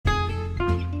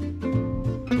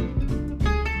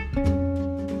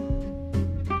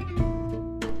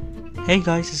Hey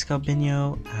guys, it's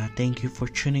Calvino. Thank you for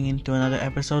tuning in to another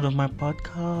episode of my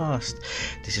podcast.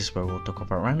 This is where we'll talk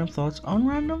about random thoughts on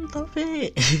random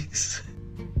topics.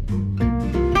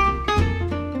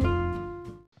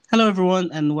 Hello everyone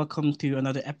and welcome to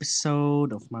another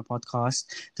episode of my podcast.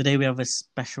 Today we have a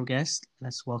special guest.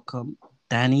 Let's welcome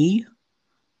Danny.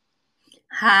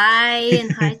 Hi,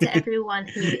 and hi to everyone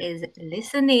who is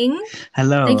listening.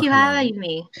 Hello. Thank you for hello. having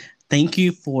me. Thank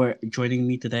you for joining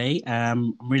me today.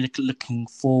 I'm really looking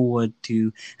forward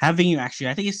to having you. Actually,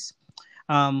 I think it's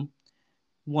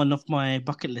one of my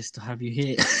bucket lists to have you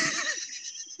here.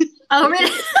 Oh,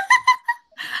 really?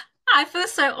 I feel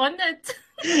so honored.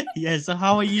 Yeah. So,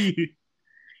 how are you?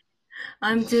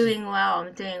 I'm doing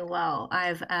well.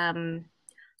 I've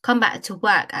come back to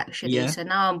work actually. Yeah. So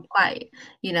now I'm quite,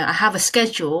 I have a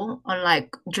schedule.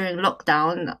 Unlike during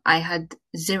lockdown, I had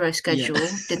zero schedule.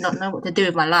 Yeah. Did not know what to do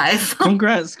with my life.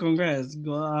 Congrats.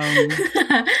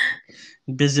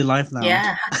 Busy life now.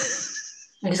 Yeah,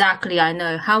 exactly. I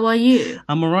know. How are you?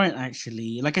 I'm alright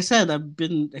actually. Like I said, I've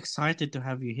been excited to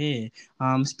have you here.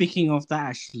 Speaking of that,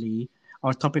 actually,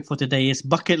 our topic for today is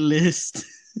bucket list.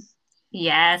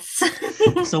 Yes.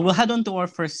 So we'll head on to our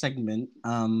first segment.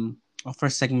 Our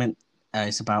first segment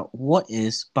is about what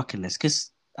is bucket list, because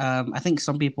I think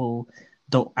some people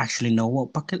don't actually know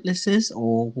what bucket list is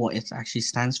or what it actually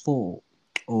stands for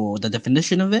or the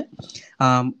definition of it.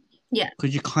 Yeah.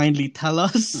 Could you kindly tell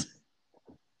us?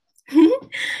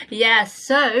 Yes,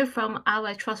 so from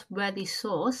our trustworthy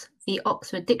source, the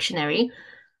Oxford Dictionary,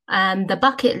 the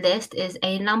bucket list is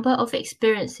a number of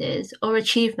experiences or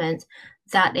achievements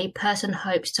that a person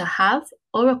hopes to have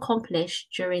or accomplish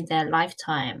during their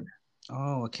lifetime.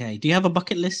 Oh, okay. Do you have a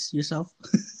bucket list yourself?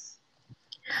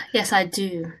 Yes, I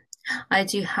do. I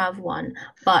do have one,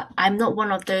 but I'm not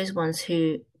one of those ones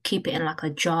who keep it in like a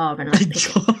jar and like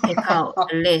pick out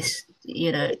a list,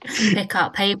 pick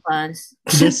out paper and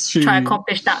That's true. try to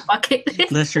accomplish that bucket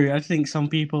list. That's true. I think some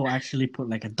people actually put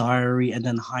like a diary and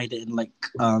then hide it in like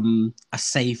a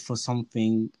safe or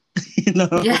something.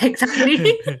 Yeah,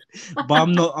 exactly. But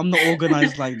I'm not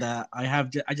organized like that.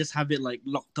 I just have it like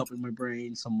locked up in my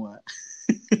brain somewhere.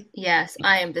 Yes,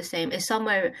 I am the same. It's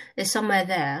somewhere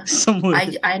there. Somewhere.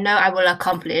 I know I will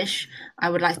accomplish. I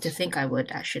would like to think I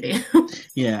would actually.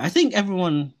 Yeah, I think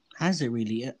everyone has it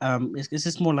really. It's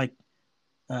just more like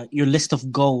your list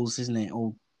of goals, isn't it,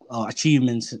 or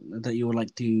achievements that you would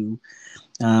like to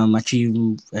achieve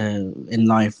in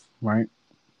life, right?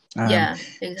 Yeah,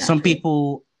 exactly. Some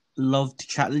people love to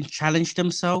challenge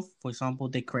themselves. For example,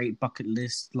 they create bucket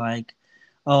lists like,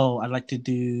 oh, I'd like to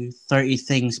do 30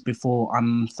 things before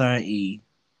I'm 30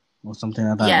 or something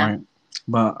like that, Yeah. right?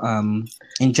 But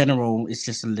in general, it's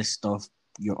just a list of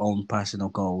your own personal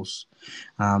goals.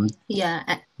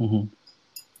 Yeah. Mhm.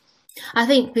 I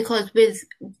think because with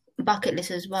bucket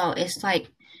list as well, it's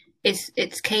like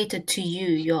it's catered to you,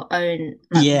 your own,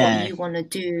 like Yeah. what you want to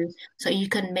do, so you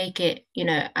can make it,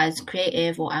 as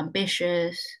creative or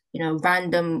ambitious,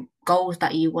 random goals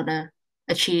that you want to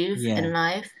achieve Yeah. in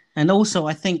life. And also,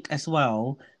 I think as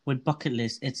well with bucket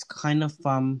list, it's kind of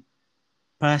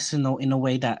personal in a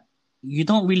way that you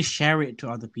don't really share it to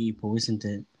other people, isn't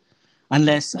it?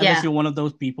 Unless you're one of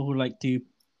those people who like to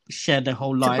share their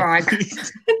whole life. Brag.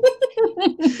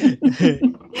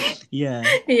 Yeah.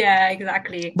 Yeah,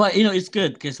 exactly. But it's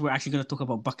good because we're actually going to talk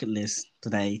about bucket list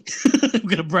today. We're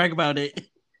going to brag about it.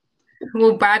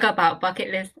 We'll brag about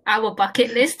our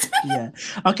bucket list. Yeah.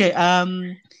 Okay.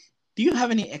 Do you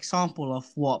have any example of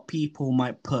what people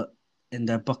might put in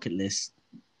their bucket list?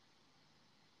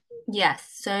 Yes.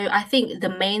 So I think the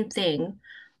main thing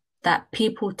that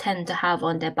people tend to have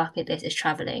on their bucket list is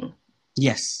traveling.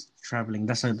 Yes, traveling.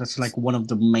 That's like one of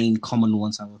the main common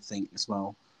ones, I would think, as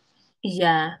well.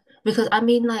 Yeah, because I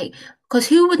mean, because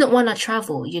who wouldn't want to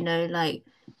travel? Like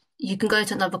you can go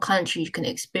to another country, you can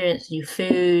experience new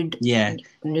food, Yeah,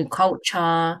 new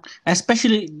culture.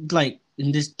 especially like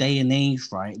in this day and age,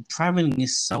 right? Traveling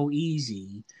is so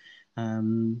easy.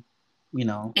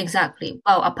 Exactly.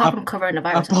 Well, apart from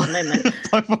coronavirus at the moment.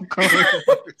 Apart from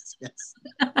coronavirus, yes.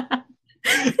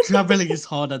 Traveling is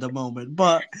hard at the moment,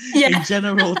 but in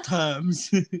general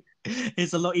terms,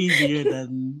 it's a lot easier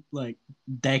than like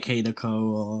decade ago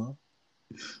or.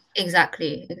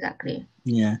 Exactly.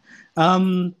 Yeah.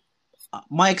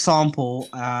 My example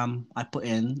I put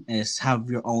in is have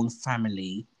your own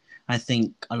family. I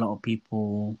think a lot of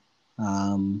people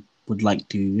would like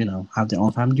to have their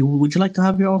own family. Would you like to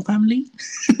have your own family?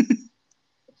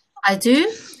 I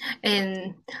do.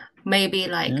 In maybe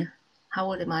how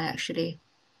old am I actually?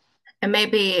 And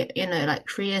maybe, like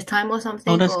 3 years time or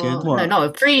something. Oh, that's good. What? No,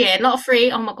 3 years, not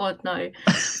 3. Oh my God, no.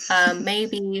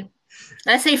 Maybe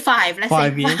Let's say five. Let's say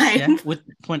 5 years, five. yeah, with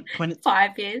 20,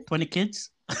 5 years. 20 kids.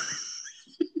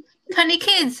 20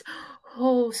 kids.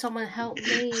 Oh, someone help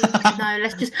me. No,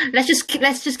 let's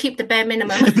just keep the bare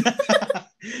minimum.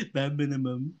 Bare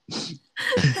minimum.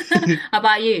 How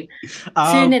about you? Soon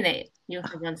Um, in it. You'll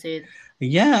have one soon.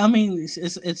 yeah, I mean,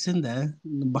 it's in there,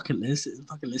 the bucket list.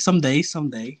 Bucket list.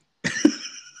 Someday.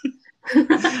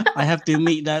 I have to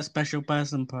meet that special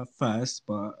person first,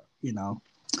 but you know.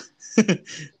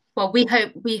 Well, we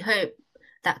hope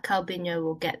that Calvino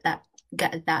will get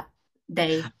that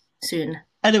day soon.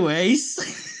 Anyways,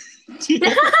 do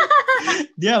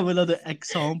you have another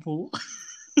example?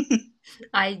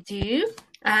 I do.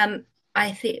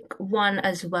 I think one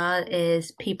as well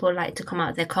is people like to come out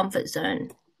of their comfort zone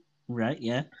Right,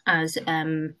 yeah. as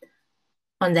on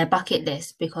their bucket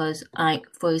list because, like,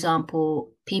 for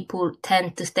example, people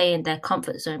tend to stay in their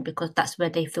comfort zone because that's where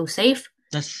they feel safe.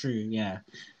 That's true, yeah.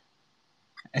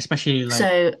 Especially like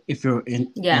So if you're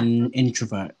yeah, an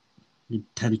introvert, you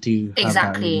tend to have that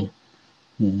exactly.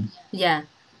 really. Yeah,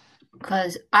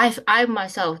 because I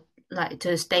myself like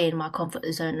to stay in my comfort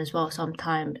zone as well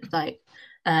sometimes, like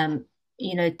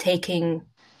taking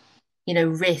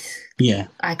risk. Yeah.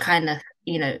 I kind of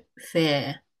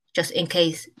fear just in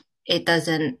case it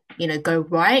doesn't go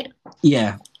right.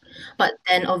 Yeah. But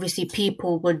then obviously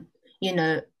people would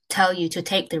tell you to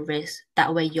take the risk.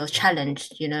 That way you're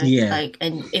challenged, Yeah. like,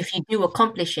 and if you do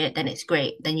accomplish it, then it's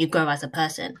great. Then you grow as a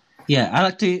person. Yeah, I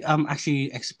like to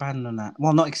actually expand on that.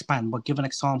 Well, not expand, but give an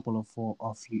example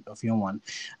of your one,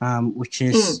 which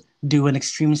is doing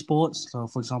extreme sports. So,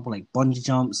 for example, like bungee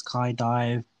jump,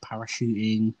 skydive,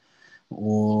 parachuting,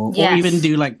 or even Yes.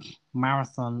 do like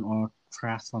marathon or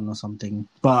triathlon or something.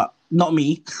 But not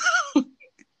me.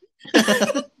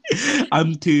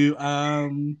 I'm too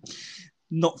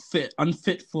not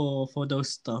unfit for those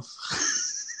stuff.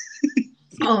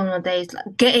 Oh no, days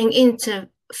like getting into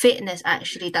fitness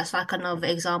actually, that's like another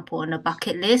example on the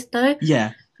bucket list though.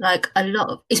 Yeah. Like a lot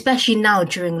of, especially now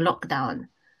during lockdown,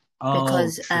 Oh,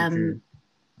 because true.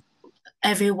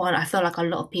 everyone, I feel like a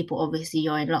lot of people, obviously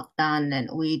you're in lockdown and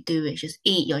all you do is just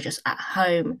eat, you're just at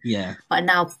home. Yeah. But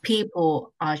now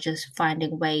people are just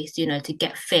finding ways, to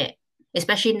get fit,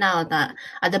 especially now that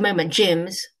at the moment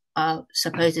gyms are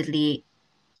supposedly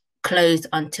closed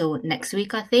until next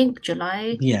week, I think,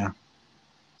 July. Yeah.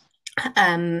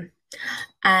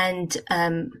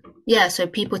 Yeah, so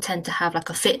people tend to have like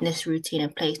a fitness routine in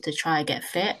place to try and get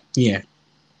fit. Yeah.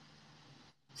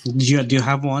 Do you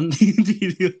have one? Do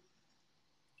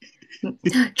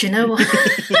you know what?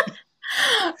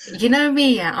 You know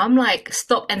me, yeah. I'm like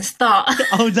stop and start.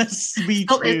 Oh, that's me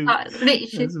Stop and too. start.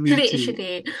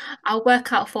 Literally, I'll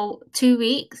work out for 2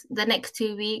 weeks. The next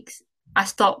 2 weeks, I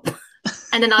stop,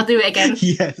 and then I'll do it again.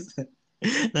 Yes,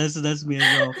 that's me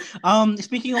as well.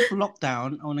 Speaking of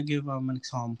lockdown, I want to give an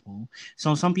example.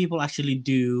 So some people actually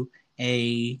do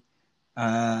a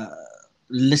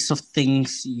list of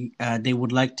things they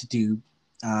would like to do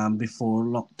before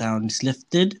lockdown is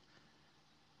lifted.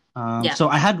 Yeah. So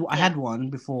I had one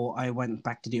before I went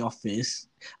back to the office.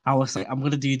 I was like, I'm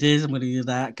gonna do this, I'm gonna do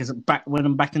that, because when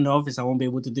I'm back in the office, I won't be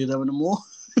able to do that anymore.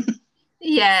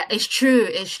 Yeah, it's true.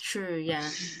 It's true. Yeah.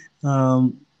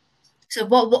 So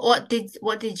what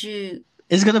did you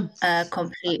It's gonna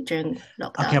complete during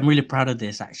lockdown? Okay, I'm really proud of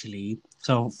this actually.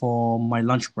 So for my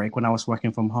lunch break when I was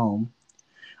working from home,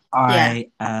 I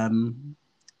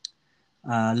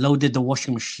loaded the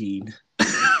washing machine.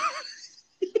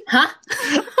 Huh?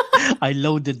 I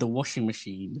loaded the washing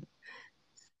machine.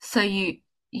 So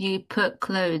you put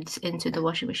clothes into the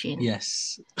washing machine?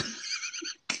 Yes.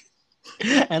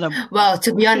 Well,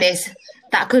 to be honest,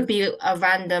 that could be a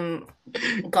random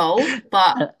goal,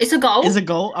 but it's a goal. It's a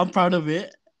goal. I'm proud of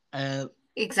it.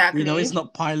 Exactly. It's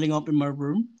not piling up in my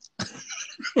room.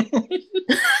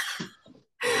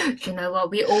 You know what?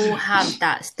 We all have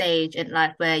that stage in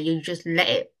life where you just let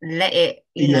it,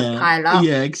 pile up.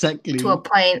 Yeah, exactly. To a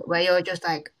point where you're just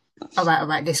like, all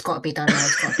right, this got to be done now.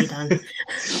 It's got to be done.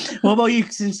 What about you?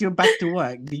 Since you're back to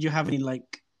work, did you have any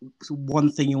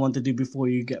one thing you want to do before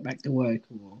you get back to work?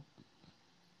 Or?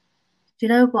 Do you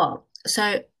know what?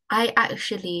 So I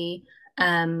actually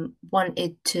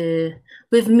wanted to.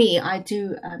 With me, I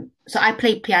do. So I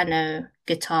play piano,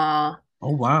 guitar.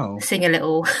 Oh wow! Sing a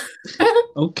little.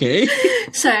 Okay.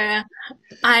 So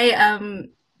I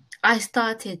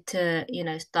started to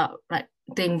start like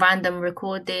doing random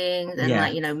recordings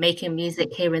and making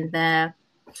music here and there.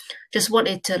 Just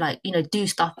wanted to do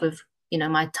stuff with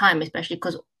my time, especially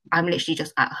because I'm literally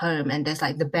just at home and there's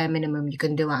like the bare minimum you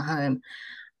can do at home.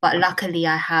 But luckily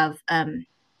I have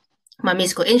my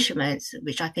musical instruments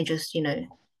which I can just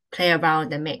play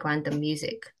around and make random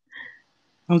music.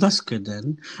 Oh, that's good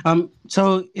then.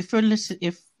 So if you're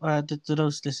to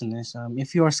those listeners,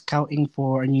 if you are scouting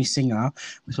for a new singer,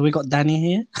 so we got Danny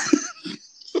here.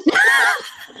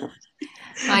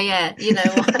 Oh yeah, you know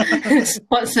what?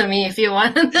 Sponsor me if you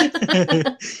want.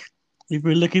 If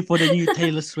we're looking for the new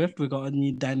Taylor Swift, we got a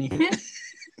new Danny here.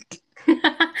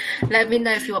 Let me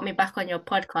know if you want me back on your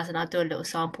podcast and I'll do a little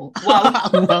sample. Wow.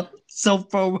 Well, self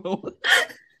promo.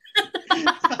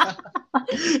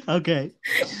 Okay.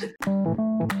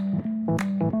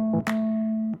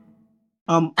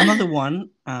 Another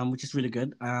one, which is really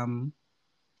good,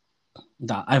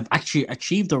 that I've actually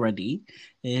achieved already,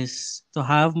 is to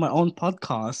have my own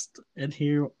podcast, and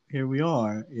here we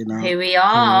are. Here we Here we are.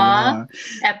 are.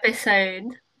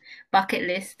 Episode bucket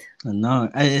list. I know.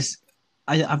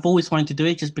 I've always wanted to do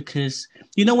it just because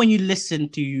when you listen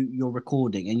to your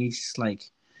recording and you just like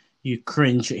you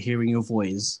cringe at hearing your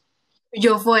voice.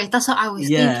 Your voice, that's what I was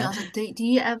thinking. Yeah. I was like, do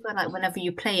you ever like whenever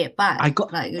you play it back,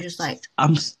 you're just like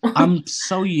I'm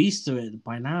so used to it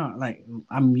by now. Like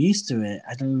I'm used to it.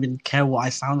 I don't even care what I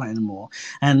sound like anymore.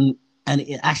 And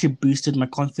it actually boosted my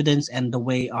confidence and the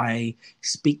way I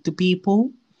speak to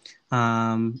people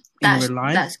in real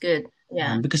life. That's good.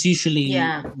 Yeah. Because usually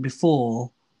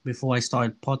before I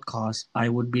started podcast, I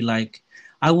would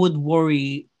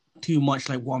worry too much,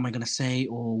 like what am I gonna say,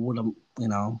 or what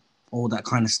all that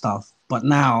kind of stuff. But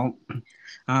now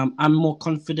I'm more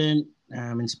confident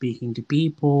in speaking to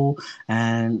people,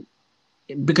 and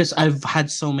because I've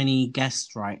had so many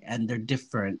guests, right, and they're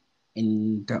different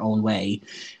in their own way.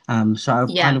 So I've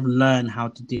kind of learned how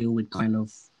to deal with kind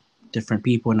of different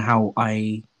people and how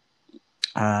I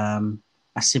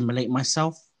assimilate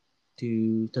myself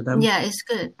to them. Yeah, it's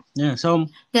good. Yeah, so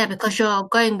because you're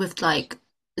going with like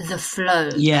the flow.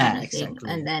 Yeah, kind of exactly. thing,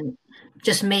 and then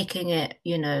just making it,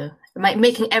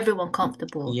 making everyone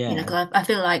comfortable. Yeah. Because I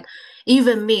feel like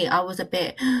even me, I was a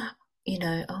bit, oh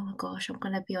my gosh, I'm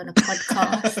gonna be on a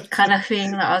podcast kind of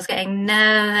thing. Like I was getting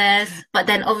nervous, but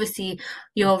then obviously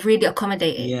you're really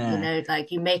accommodating. Yeah.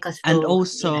 Like you make us feel. And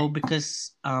also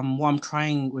because what I'm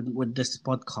trying with this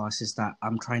podcast is that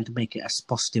I'm trying to make it as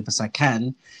positive as I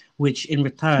can, which in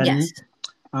return,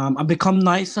 I become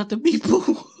nicer to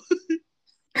people.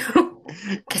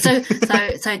 So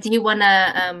do you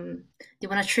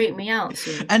wanna treat me out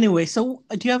soon? Anyway, so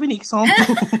do you have any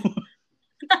example?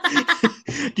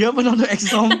 Do you have another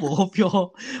example of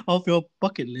your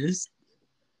bucket list?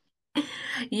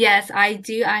 Yes, I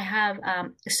do. I have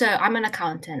so I'm an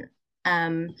accountant,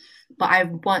 but I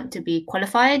want to be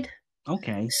qualified.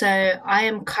 Okay. So I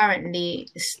am currently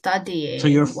studying. So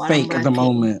you're fake at the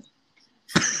moment.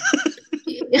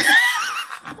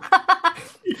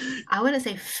 I wouldn't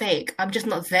say fake. I'm just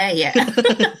not there yet.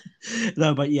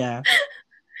 No, but yeah.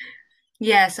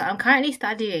 Yeah, so I'm currently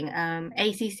studying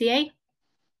ACCA.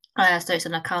 So it's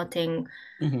an accounting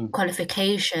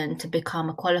qualification to become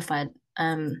a qualified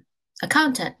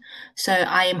accountant. So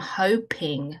I am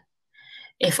hoping,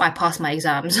 if I pass my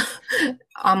exams,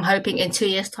 I'm hoping in 2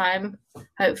 years' time,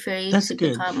 hopefully, that's to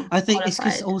good. become I think qualified. it's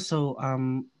because also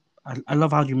I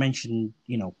love how you mentioned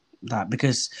that,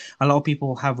 because a lot of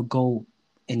people have a goal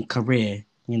in career,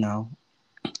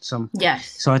 so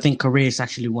yes. So I think career is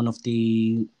actually one of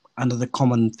another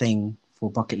common thing for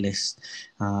bucket list.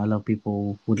 A lot of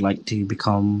people would like to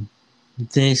become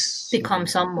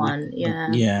someone.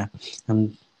 Yeah.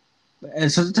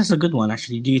 So that's a good one,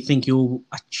 actually. Do you think you'll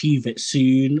achieve it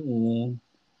soon, or?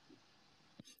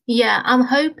 Yeah, I'm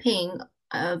hoping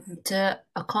to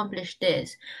accomplish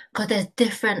this, because there's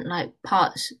different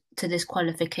parts to this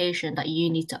qualification that you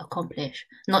need to accomplish,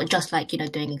 not just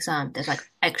doing exam. There's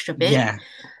extra bit. Yeah.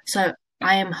 So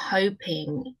I am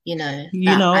hoping, that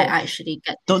I actually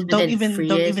get this don't even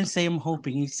even say I'm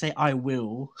hoping. You say I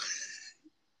will.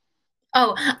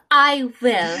 Oh, I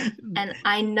will, and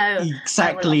I know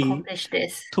exactly. I will accomplish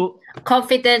this.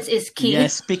 Confidence is key. Yeah,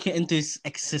 speak it into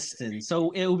existence.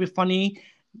 So it will be funny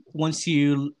once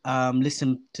you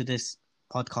listen to this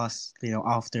podcast,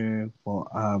 after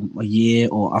a year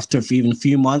or after even a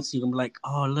few months, you're gonna be like,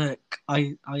 oh look,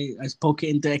 I spoke it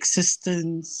into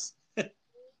existence.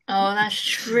 Oh, that's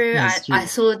true. I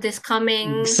saw this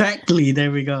coming. Exactly.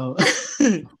 There we go.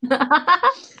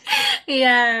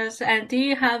 Yes. And do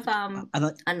you have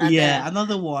another? Yeah,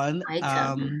 another one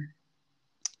item?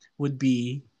 Would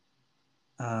be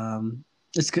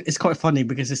it's quite funny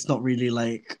because it's not really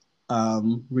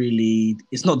really,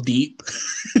 it's not deep.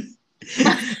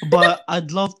 But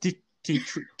I'd love to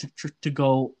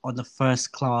go on the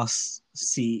first class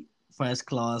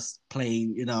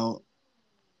plane,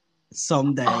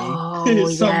 someday. Oh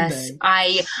someday. yes,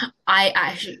 I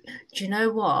actually. Do you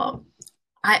know what?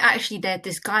 I actually there's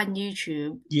this guy on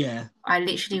YouTube. Yeah. I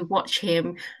literally watch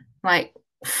him like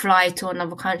fly to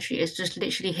another country. It's just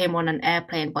literally him on an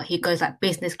airplane, but he goes like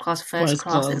business class, first First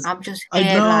class, and class. I'm just I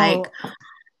here like, know.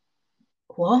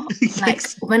 what? Like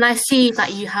Yes. when I see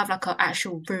that you have like an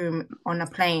actual room on a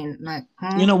plane, like,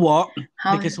 You know what?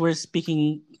 how Because we're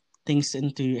speaking things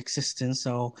into existence,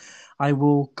 so I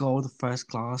will go the first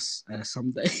class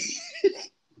someday.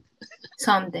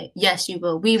 someday? Yes, you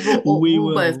will. We will. We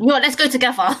We'll both. will. You know what, let's go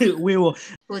together. We will.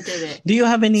 We'll do it Do you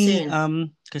have any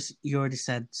soon. because you already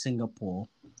said Singapore.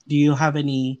 Do you have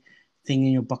anything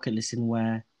in your bucket list in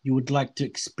where you would like to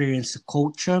experience the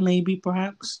culture, maybe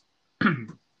perhaps?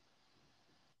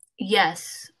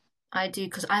 Yes, I do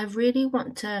because I really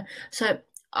want to. So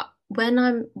when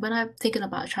I'm thinking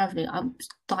about traveling, I'm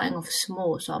starting off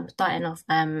small. So I'm starting off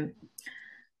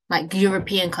like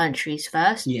European countries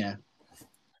first. Yeah.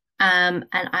 And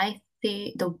I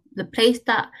think the place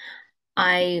that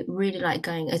I really like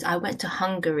going is I went to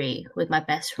Hungary with my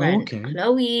best friend Okay.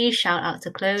 Chloe. Shout out to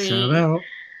Shout Chloe. out.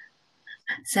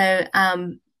 So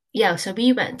yeah, so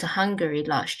we went to Hungary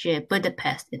last year,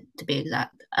 Budapest to be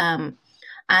exact.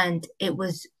 And it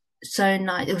was so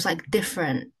nice. It was like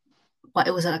different, but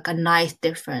it was like a nice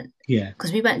different Yeah.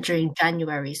 because we went during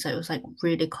January, so it was like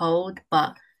really cold,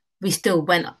 but we still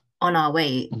went on our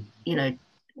way, you know,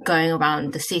 going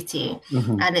around the city,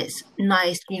 Mhm. and it's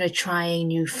nice, you know, trying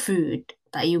new food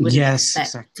that you wouldn't Yes,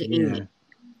 expect to exactly. eat. Yeah.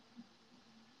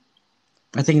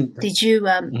 I think. Did you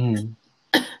Mm.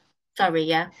 sorry,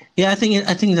 yeah. Yeah, I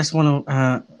think that's one of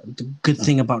the good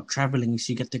thing about traveling is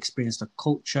you get to experience the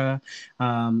culture,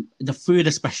 the food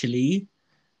especially.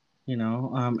 You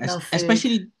know, Love food.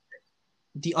 especially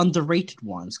the underrated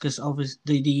ones, because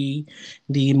obviously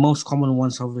the most common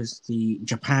ones obviously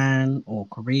Japan or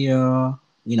Korea.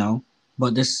 You know,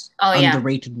 but there's Oh yeah.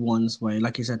 underrated ones where,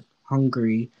 like you said,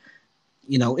 Hungary.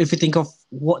 You know, if you think of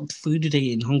what food do they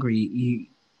eat in Hungary,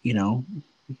 you know,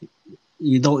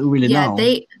 you don't really Yeah, know.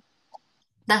 they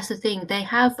that's the thing. They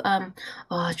have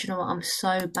oh, do you know what? I'm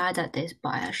so bad at this,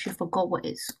 but I actually forgot what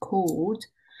it's called.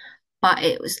 But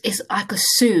it's like a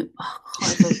soup. Oh, I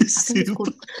can't even, I think it's Soup.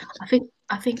 called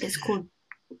I think it's called,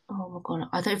 oh my God,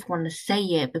 I don't even want to say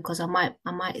it because I might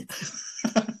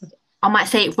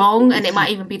say it wrong and it might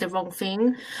even be the wrong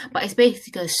thing. But it's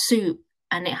basically a soup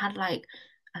and it had like,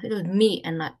 I think it was meat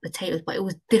and like potatoes, but it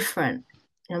was different.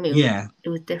 You know what I mean? Yeah, It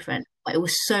was different. But it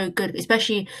was so good,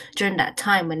 especially during that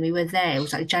time when we were there. It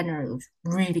was like January, it was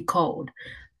really cold.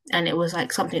 And it was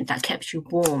like something that kept you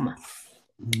warm.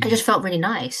 It just felt really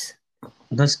nice.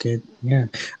 that's good. Yeah.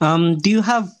 Do you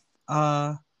have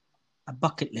uh, a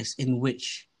bucket list in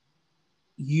which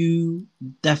you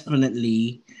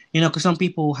definitely, you know, because some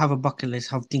people have a bucket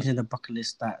list, have things in the bucket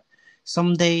list that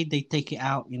someday they take it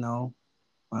out, you know,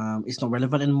 it's not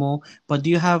relevant anymore. But do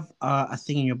you have a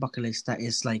thing in your bucket list that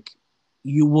is like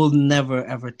you will never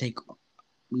ever take,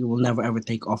 you will never ever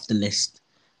take off the list?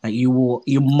 Like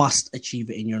you must achieve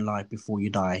it in your life before you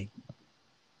die.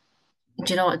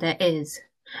 Do you know what there is?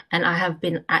 And I have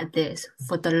been at this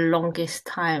for the longest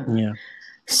time. Yeah.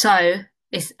 So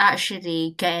it's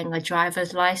actually getting a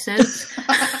driver's license.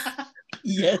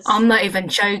 Yes. I'm not even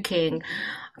joking.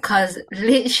 Because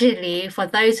literally, for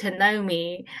those who know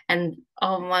me, and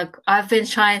oh my, I've been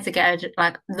trying to get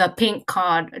like the pink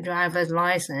card driver's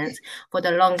license for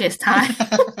the longest time.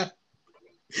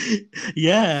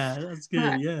 Yeah, that's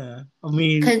good. Yeah. I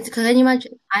mean, Can you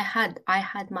imagine? I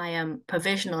had my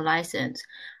provisional license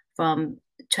from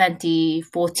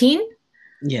 2014,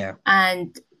 yeah.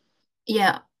 and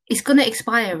yeah, it's gonna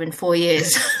expire in 4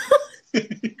 years.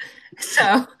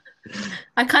 So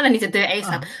I kind of need to do it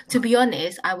ASAP. To be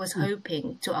honest, I was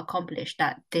hoping to accomplish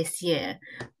that this year,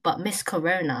 but Miss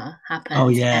Corona Oh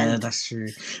happened yeah, and that's true.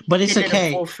 But it it's didn't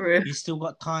okay. fall through. You still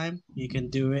got time. You can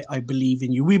do it. I believe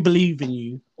in you. We believe in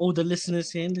you. All the listeners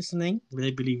here listening,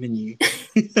 they believe in you.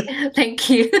 Thank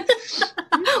you.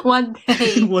 One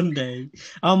day. One day.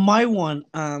 My one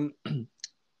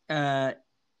uh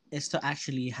is to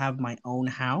actually have my own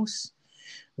house.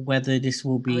 Whether this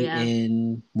will Oh be yeah.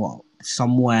 in well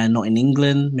somewhere not in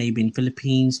England, maybe in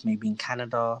Philippines, maybe in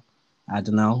Canada. I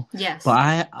don't know. But Yes.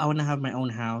 I want to have my own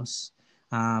house,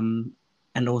 um,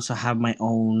 and also have my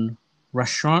own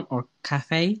restaurant or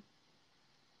cafe.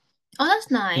 Oh, that's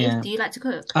nice. Yeah. Do you like to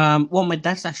cook? Well, my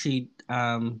dad's actually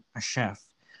a chef,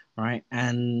 right?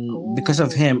 And because of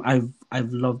Oh, him,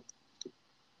 I've loved,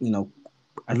 you know,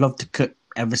 I love to cook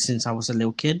ever since I was a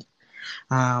little kid.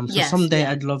 So yes, someday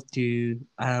yeah. I'd love to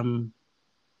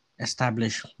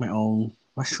establish my own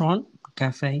restaurant,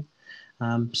 cafe.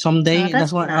 Oh, Someday that's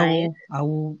that's what nice. I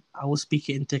will speak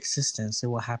it into existence. It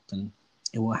will happen.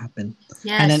 it will happen.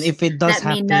 Yes. And then if it does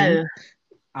let me happen,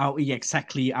 know.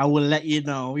 exactly. I will let you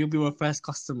know. You'll be my first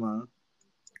customer.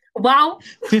 Wow.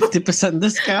 50%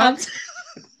 discount.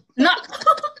 Not.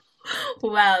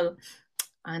 Well,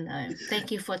 I know.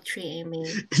 Thank you for treating me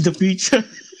In the future.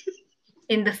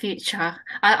 in the future.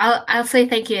 I'll say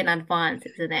thank you in advance,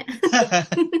 isn't it?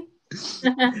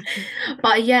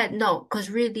 But yeah, no, because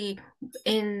really,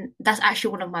 that's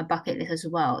actually one of my bucket lists as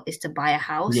well, is to buy a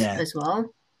house as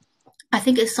well. I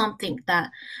think it's something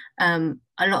that a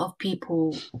lot of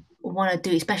people want to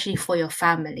do, especially for your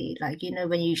family. Like, you know,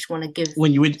 when you just want to give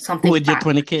when you would something with your back.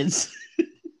 20 kids.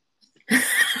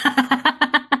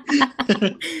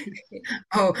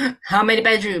 Oh, how many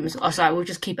bedrooms? Oh, sorry, we'll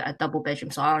just keep it a double bedroom,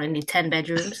 so I only need 10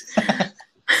 bedrooms.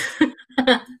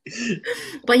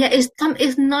 But yeah,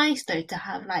 it's nice though to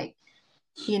have, like,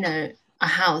 you know, a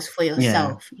house for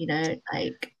yourself. You know,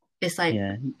 like it's like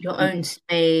your own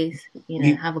space. You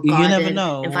know, have a garden. You never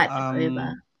know. Invite people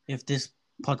over. If this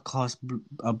podcast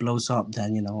blows up,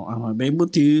 then you know I might be able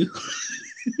to.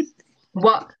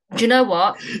 What? Do you know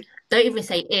what? Don't even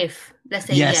say if. Let's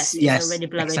say yes. It's already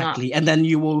blowing exactly. up. And then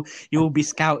you will be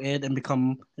scouted and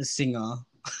become a singer.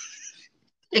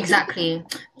 Exactly.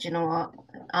 Do you know what?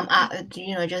 I'm at,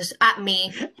 you know, just at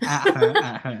me. At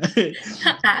her.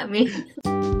 At me.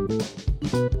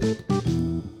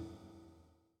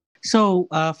 So,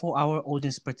 for our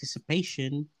audience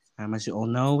participation, as you all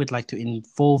know, we'd like to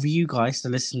involve you guys, the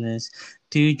listeners,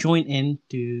 to join in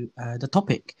to the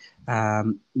topic.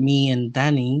 Me and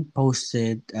Danny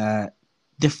posted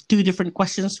two different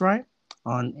questions, right?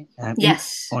 On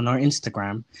on our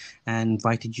Instagram, and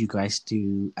invited you guys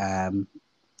to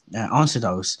answer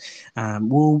those.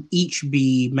 We'll each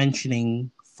be mentioning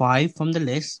 5 from the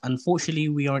list. Unfortunately,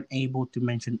 we aren't able to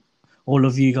mention all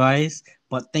of you guys,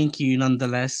 but thank you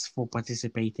nonetheless for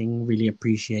participating. Really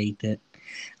appreciate it.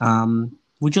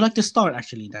 Would you like to start,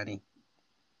 actually, Danny?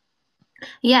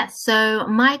 Yes. So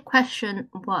my question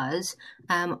was,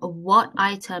 what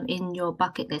item in your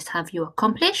bucket list have you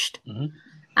accomplished? Mm-hmm.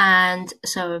 And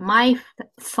so my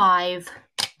 5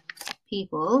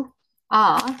 people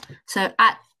are, so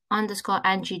at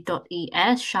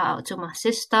 _Angie.es. Shout out to my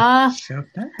sister. Shout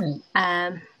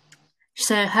out.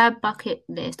 So her bucket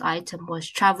list item was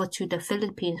travel to the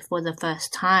Philippines for the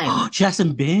first time. She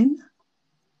hasn't been?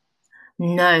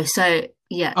 No. So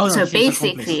yeah. Oh, no, so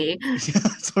basically,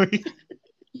 sorry.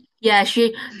 Yeah,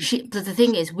 she. The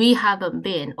thing is, we haven't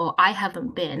been, or I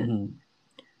haven't been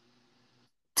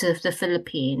to the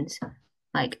Philippines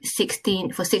like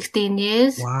 16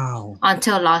 years. Wow.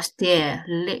 Until last year.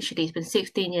 Literally, it's been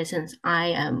 16 years since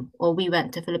we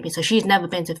went to Philippines. So she's never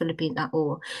been to Philippines at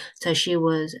all. So she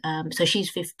was so she's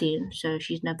 15, so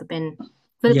she's never been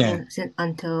Philippines since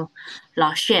until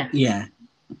last year. Yeah.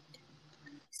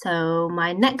 So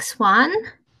my next one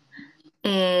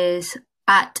is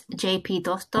at JP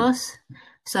Dostos.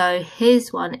 So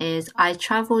his one is, I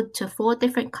traveled to 4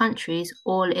 different countries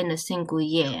all in a single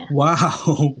year.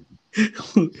 Wow.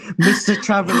 Mr.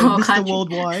 Traveler, Mr.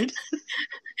 Worldwide.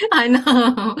 I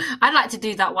know. I'd like to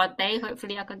do that one day.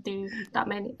 Hopefully I can do that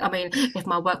many. I mean, if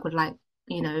my work would, like,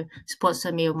 you know,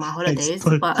 sponsor me on my holidays.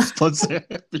 Sponsor,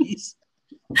 please.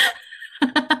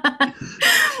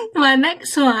 My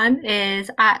next one is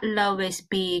at Lois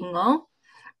Bingo,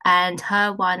 and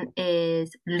her one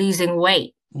is losing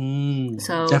weight.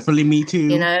 So definitely me too.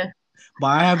 You know, but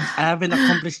I haven't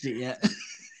accomplished it yet.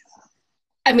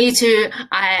 Me too.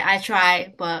 I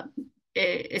try, but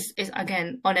it's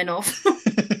again on and off.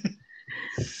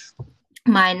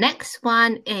 My next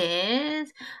one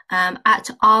is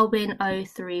at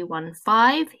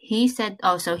Arwin0315. He said,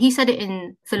 he said it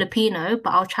in Filipino, but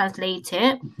I'll translate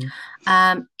it.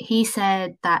 He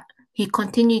said that he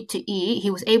continued to eat.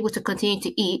 He was able to continue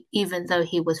to eat even though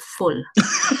he was full.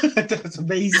 That's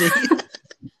amazing.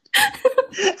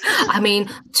 I mean,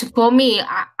 for me,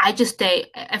 I just stay.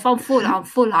 If I'm full, I'm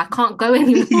full. I can't go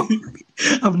anymore.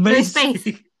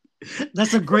 Amazing.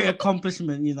 That's a great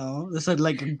accomplishment, you know. That's a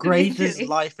greatest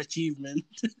life achievement.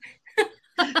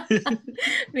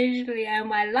 Literally, and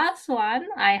my last one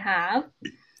I have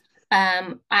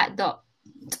at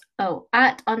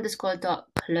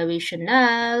 _Chloe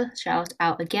Chanel, shout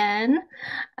out again,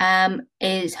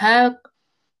 is her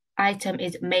item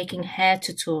is making hair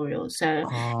tutorials. So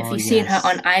if you've seen her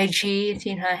on IG,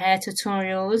 seen her hair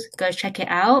tutorials, go check it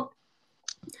out.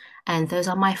 And those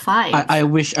are my 5. I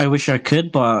wish I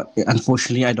could, but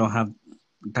unfortunately I don't have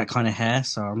that kind of hair,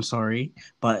 so I'm sorry.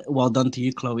 But well done to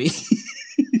you, Chloe.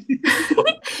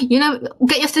 You know,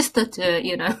 get your sister to,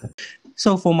 you know.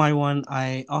 So for my one,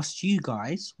 I asked you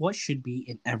guys what should be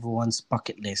in everyone's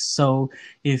bucket list. So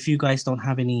if you guys don't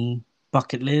have any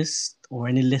bucket list, or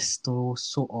any list or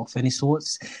sort of any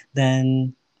sorts,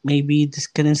 then maybe this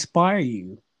can inspire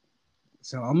you.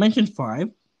 So I'll mention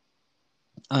 5.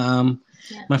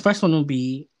 My first one will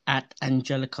be at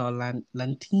Angelica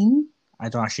Lantine. I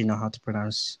don't actually know how to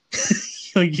pronounce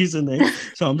your username,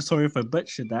 so I'm sorry if I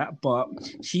butchered that. But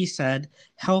she said,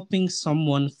 helping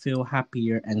someone feel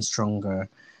happier and stronger.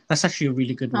 That's actually a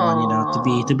really good one,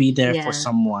 to be there for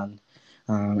someone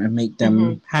and make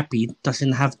them happy. It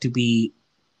doesn't have to be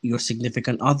your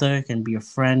significant other. It can be a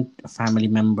friend, a family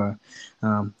member.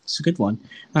 It's a good one.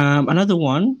 Another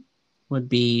one would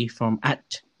be from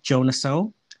at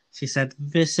Jonasel. She said,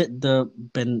 visit the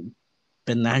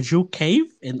Benaju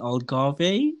Cave in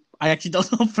Algarve. I actually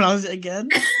don't know how to pronounce it again,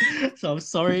 so I'm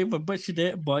sorry if I butchered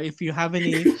it. But if you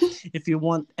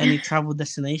want any travel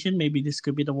destination, maybe this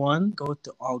could be the one. Go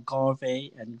to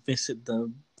Algarve and visit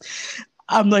the.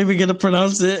 I'm not even gonna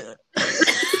pronounce it.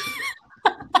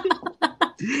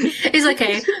 It's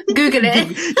okay. Google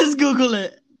it. Just Google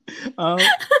it.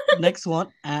 Next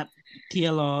one at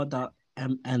TLR.MNLI.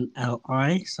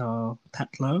 So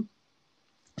Tatlo.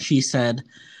 She said,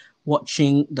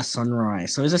 watching the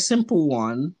sunrise. So it's a simple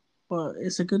one, but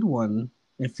it's a good one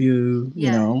if you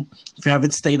if you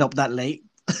haven't stayed up that late.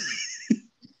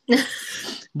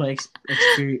 But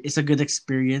it's a good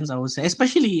experience, I would say,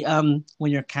 especially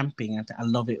when you're camping. I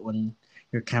love it when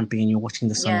you're camping and you're watching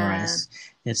the sunrise.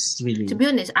 It's really, to be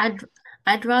honest,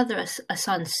 I'd rather a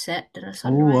sunset than a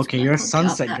sunrise. Oh, okay, you're a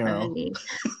sunset girl. Early.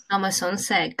 I'm a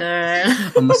sunset girl.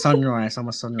 I'm a sunrise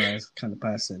kind of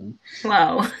person.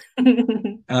 Wow.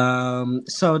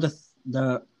 So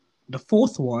the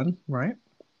fourth one, right?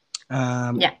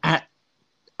 At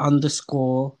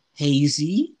 _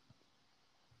 hazy.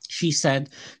 She said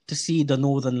to see the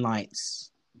Northern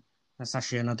Lights. That's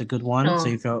actually another good one. So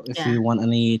if you want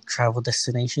any travel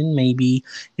destination, maybe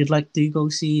you'd like to go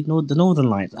see the Northern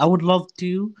Lights. I would love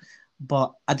to,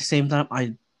 but at the same time,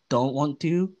 I don't want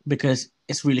to because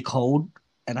it's really cold,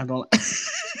 and I don't.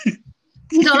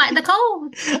 You don't like the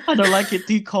cold? I don't like it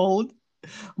too cold.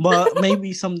 But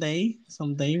maybe someday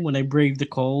when I brave the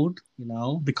cold,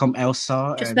 become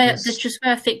Elsa. Just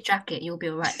wear a thick jacket, you'll be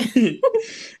all right.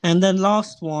 And then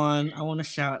last one, I want to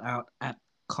shout out at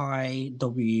Kai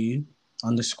W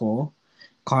 _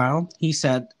 Kyle. He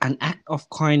said, an act of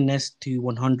kindness to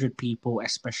 100 people,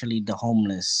 especially the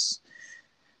homeless.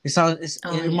 It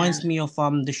reminds me of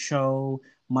the show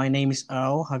My Name is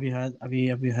Earl. Have you heard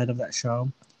of that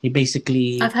show? He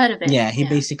basically, I've heard of it. Yeah, he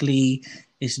basically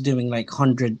is doing like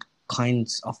 100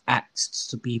 kinds of acts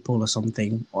to people or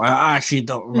something. Or I actually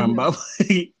don't remember.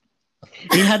 He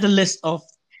had a list of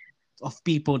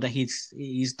people that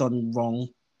he's done wrong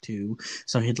to,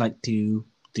 so he'd like to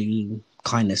do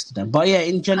kindness to them. But yeah,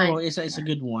 in general, it's a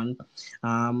good one.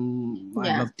 I'd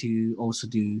love to also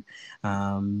do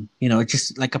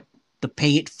just like the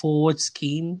pay it forward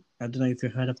scheme. I don't know if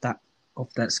you've heard of that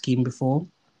scheme before.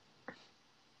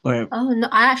 No,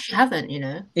 I actually haven't.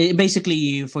 It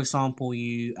basically, for example,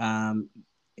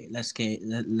 let's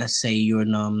say you're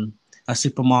in a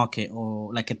supermarket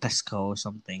or like a Tesco or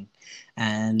something,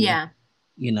 and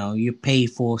you pay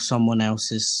for someone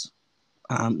else's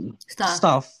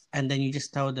stuff, and then you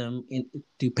just tell them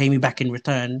to pay me back in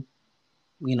return.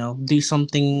 Do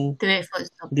something. Do it for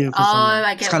someone.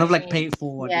 I get it's kind of like pay it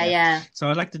forward. Yeah. So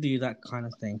I'd like to do that kind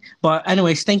of thing. But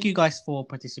anyways, thank you guys for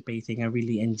participating. I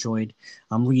really enjoyed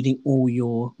reading all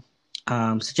your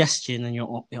suggestions and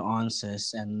your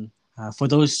answers. And for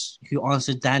those who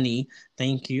answered Danny,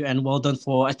 thank you and well done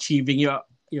for achieving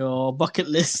your bucket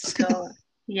list. So,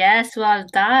 yes, well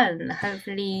done.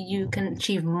 Hopefully you can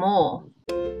achieve more.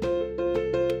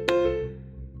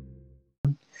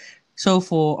 So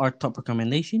for our top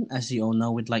recommendation, as you all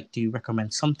know, we'd like to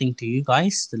recommend something to you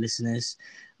guys, the listeners.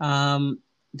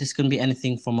 This can be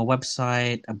anything from a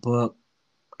website, a book,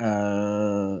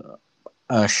 a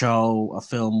show, a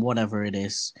film, whatever it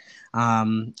is.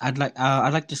 I'd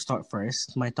like to start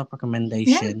first. My top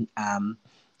recommendation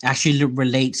actually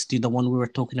relates to the one we were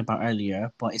talking about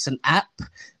earlier, but it's an app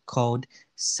called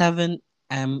 7MWC,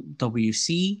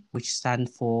 which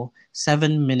stands for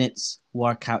 7 Minutes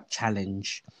Workout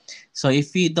Challenge. So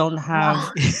if you don't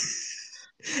have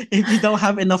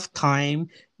enough time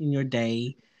in your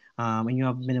day, and you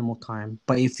have minimal time,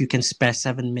 but if you can spare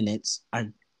 7 minutes,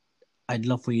 I'd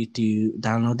love for you to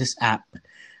download this app.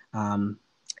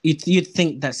 You'd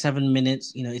think that 7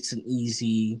 minutes, it's an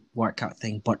easy workout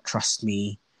thing, but trust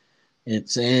me,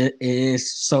 it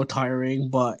is so tiring,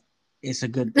 but it's a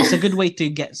good way to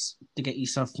get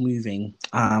yourself moving.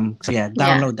 So yeah,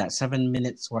 download that 7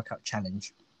 Minutes Workout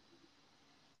Challenge.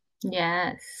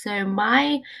 Yeah, so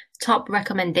my top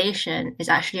recommendation is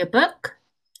actually a book.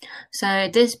 So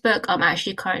this book I'm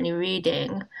actually currently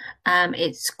reading.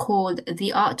 It's called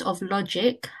The Art of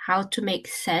Logic: How to Make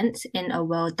Sense in a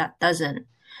World That Doesn't.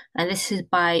 And this is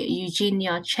by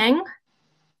Eugenia Cheng.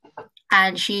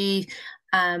 And she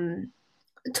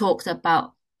talks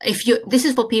about this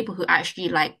is for people who actually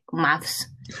like maths,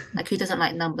 like who doesn't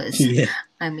like numbers. Yeah.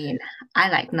 I mean, I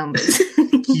like numbers.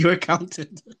 You're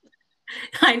accountant.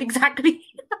 Exactly.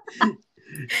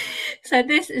 So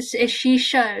she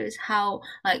shows how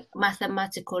like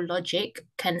mathematical logic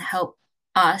can help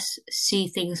us see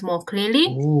things more clearly.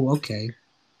 Oh, okay.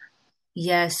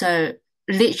 Yeah, so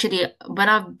literally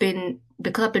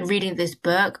because I've been reading this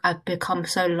book, I've become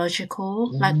so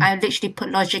logical. Like I literally put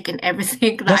logic in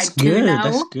everything that That's I do good. now.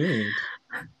 That's good.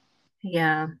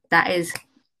 Yeah, that is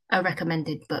a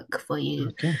recommended book for you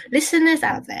Okay. listeners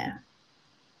out there.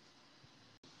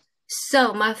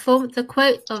 So the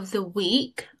quote of the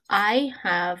week I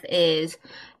have is,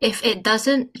 if it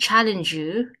doesn't challenge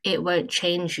you, it won't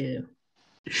change you.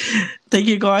 Thank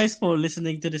you guys for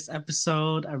listening to this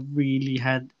episode. I really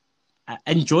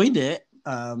enjoyed it.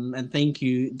 And thank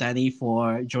you, Danny,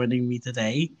 for joining me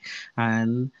today,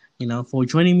 and for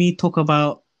joining me talk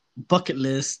about bucket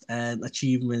list and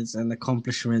achievements and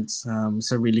accomplishments.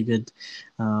 It's a really good,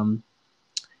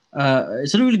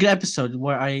 it's a really good episode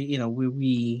where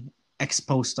we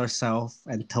exposed ourselves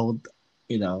and told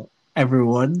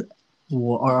everyone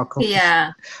what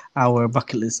our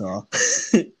bucket lists are.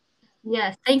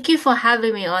 Yes, thank you for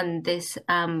having me on this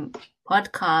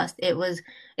podcast. It was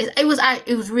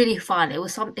really fun.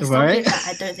 It's something that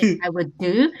I don't think I would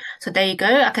do. So there you go.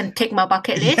 I can tick my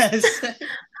bucket list. Yes.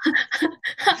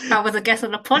 I was a guest on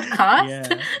the podcast.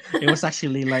 Yeah, it was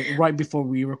actually like right before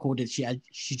we recorded. She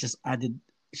just added.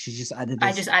 I just added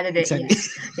it. Exactly.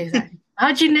 Yeah, exactly.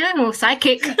 How'd you know?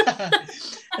 Psychic.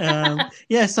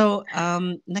 Yeah. So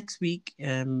next week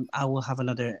I will have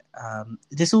another.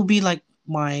 This will be like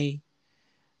my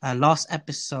last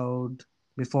episode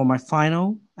before my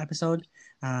final episode.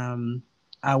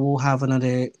 I will have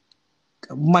another.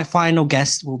 My final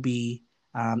guest will be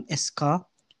Iska.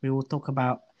 We will talk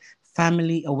about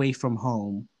family away from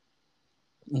home.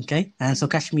 Okay, and so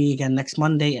catch me again next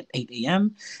Monday at 8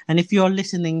 a.m. And if you're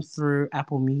listening through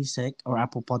Apple Music or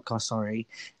Apple Podcast,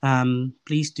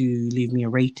 please do leave me a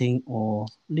rating or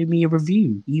leave me a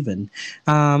review even.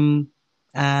 Do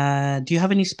you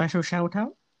have any special shout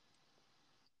out?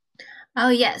 Oh,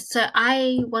 yes. So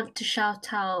I want to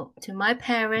shout out to my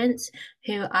parents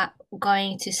who are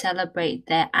going to celebrate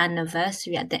their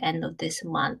anniversary at the end of this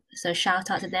month. So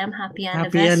shout out to them. Happy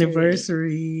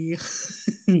anniversary.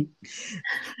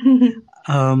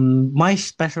 My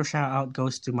special shout out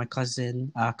goes to my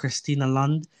cousin, Christina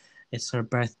Lund. It's her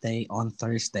birthday on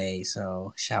Thursday,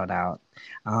 so shout out.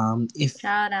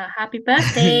 Shout out, happy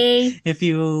birthday! If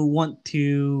you want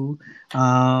to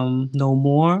know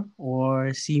more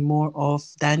or see more of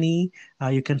Danny,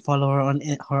 you can follow her on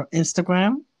her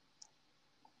Instagram.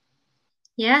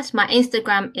 Yes, my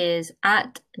Instagram is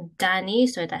at Danny,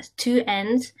 so that's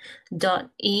 2Ns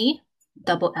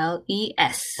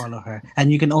 .E_LLES. Follow her.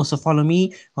 And you can also follow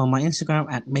me on my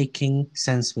Instagram at Making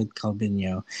Sense with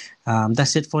Calvino.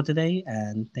 That's it for today,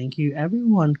 and thank you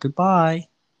everyone. Goodbye.